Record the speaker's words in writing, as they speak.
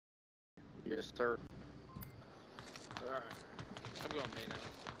Yes, sir. Alright. I'm going main now.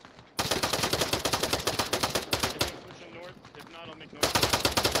 Pushing north. If not, I'll make north.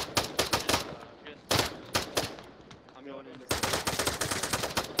 Good. I'm going in.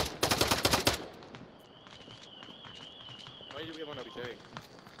 Why do we have on OBJ?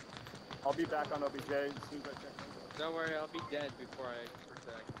 I'll be back on OBJ as soon as I check. Don't worry, I'll be dead before I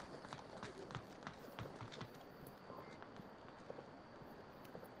protect.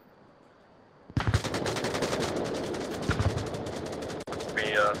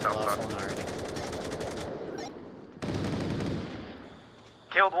 Southbound already.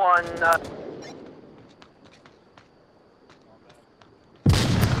 Killed one.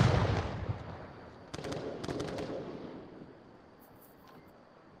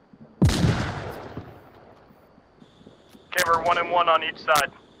 Okay, we're 1 and 1 on each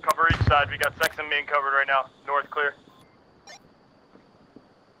side. Cover each side. We got Sex and main covered right now. North clear.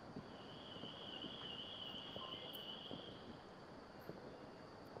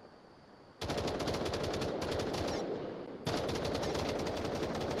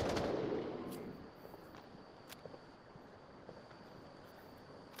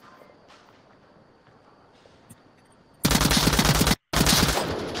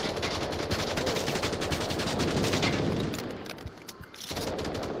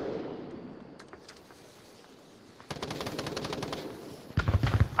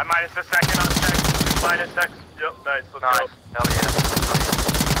 I minus a second on Sex. Minus Sex. Yep, nice. Let's go. Hell yeah.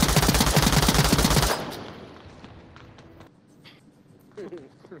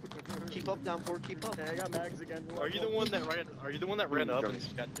 Keep up, down 4, keep up. Okay, I got mags again. Are you the one that ran up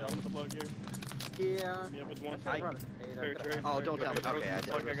and got down with the bug here? Yeah. Yeah, with one. Oh, don't tell me. Okay, I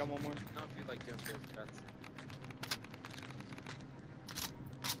did. I got one more. Not if you like doing good cuts.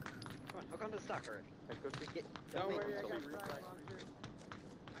 Come on, hook onto the stock already. Don't worry, I got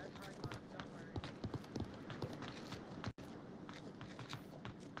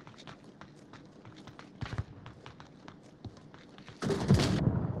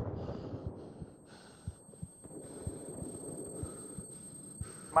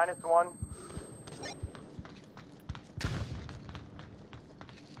 -1.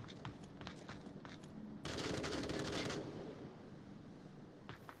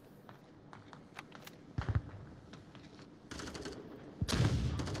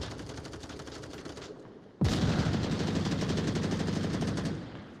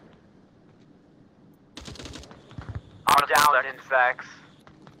 I'm down in Sex.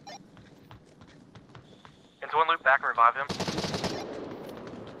 Can someone loop back and revive him?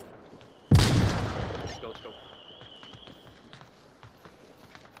 Let's go.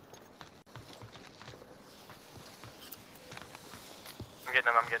 I'm getting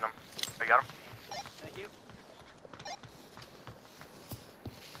him. I got him. Thank you.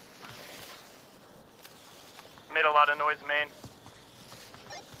 Made a lot of noise, main.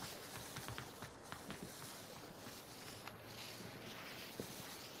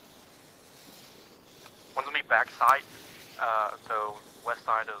 One's on the back side, so west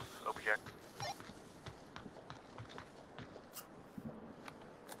side of OPJ.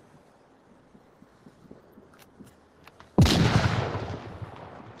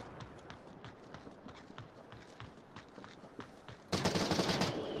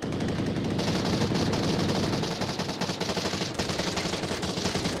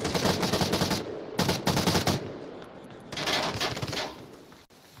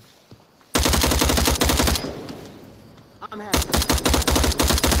 I'm happy.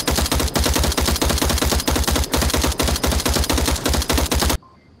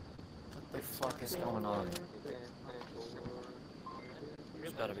 What the fuck is going on?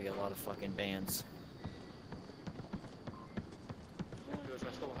 There's gotta be a lot of fucking bands.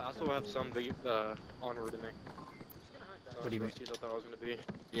 I still have some Onward in me. What do you mean? I thought I was gonna be.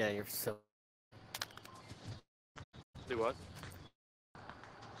 Yeah, you're so... Do what?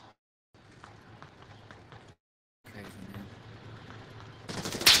 crazy, man.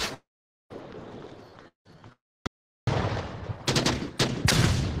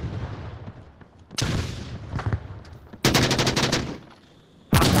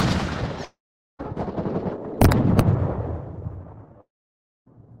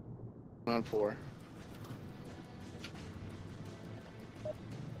 On 4.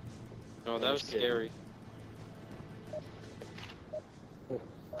 No, that was scary.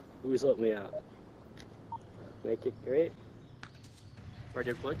 Who's let me out? Make it great.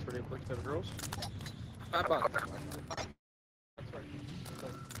 Ready to click for the girls? Bye.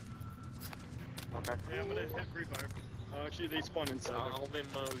 Okay. Yeah, I'm gonna hit free fire. Actually, they spawn inside. I'll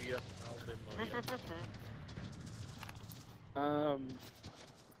memo you.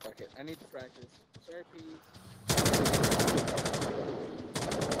 Okay. it. I need to practice. Sorry, Pete.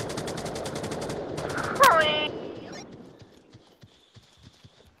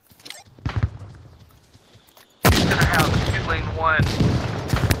 Center house, 2 lane 1.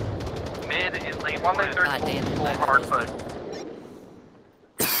 Mid is lane 1 lane 3. God damn it. Full hard foot.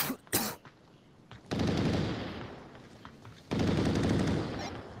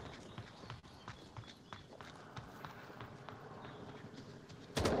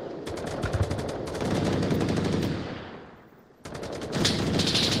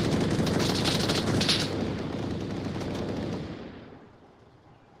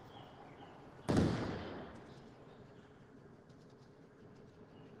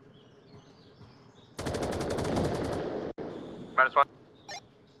 -1.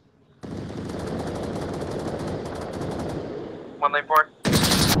 1 lane 4.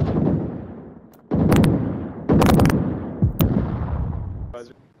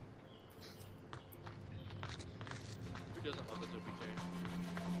 Who doesn't love this OPJ?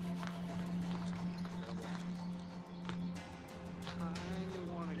 I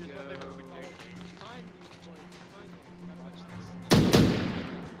wanna You just love go. OPJ. Fine. Watch this.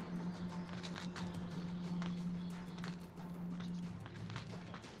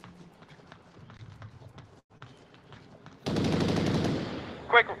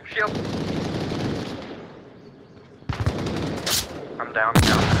 Quick, shield. I'm down,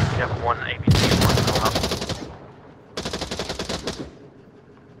 down. You have 1 ABC and 1 go up.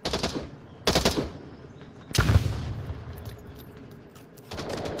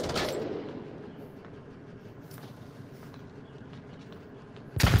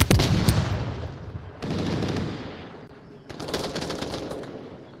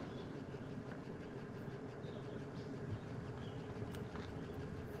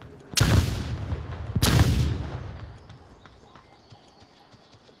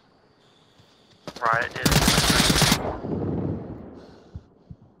 Right, it is.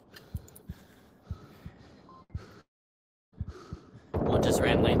 One just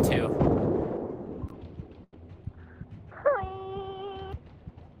ran lane 2.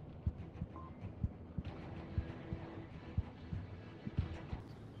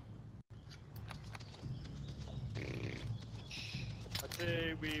 I'd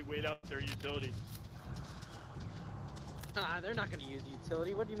say we wait out their utility. They're not gonna use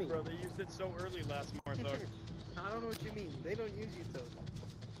utility. What do you mean? Bro, they used it so early last month, though. I don't know what you mean. They don't use utility.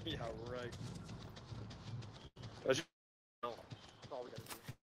 Yeah, right. That's all we gotta do.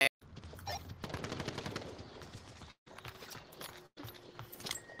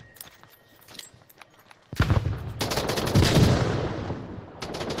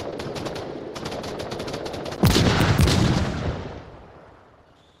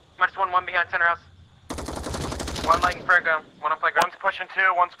 -1 behind center house. 1 lane playground. 1 on playground. One's pushing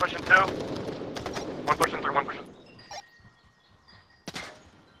 2, one's pushing 2. 1 pushing 3, 1 pushing.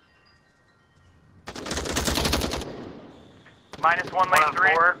 -1 lane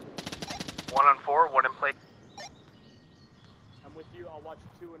 3. 1 on 4, 1 in play. I'm with you. I'll watch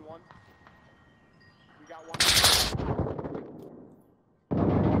 2 and 1. We got 1.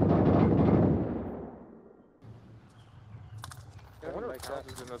 I wonder if Charles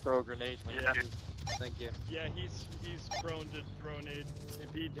is gonna throw a grenade. Yeah. Thank you. Yeah, he's prone to throw a nade.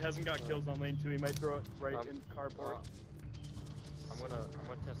 If he hasn't got kills on lane 2, he might throw it right in carport. I'm gonna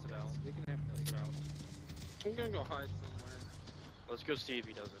test it out. We can have to take it out. I'm gonna go hide somewhere. Let's go see if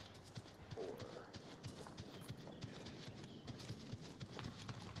he does it. Or...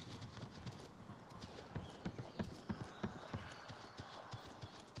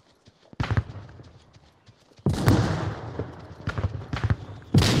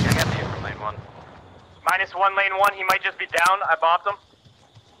 I got the from lane 1. -1 lane 1, he might just be down. I bopped him.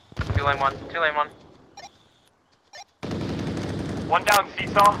 2 lane 1, 2 lane 1. 1 down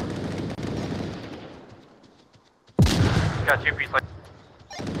seesaw. Got 2 piece lane.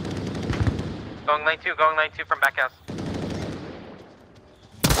 Going lane 2 from back house.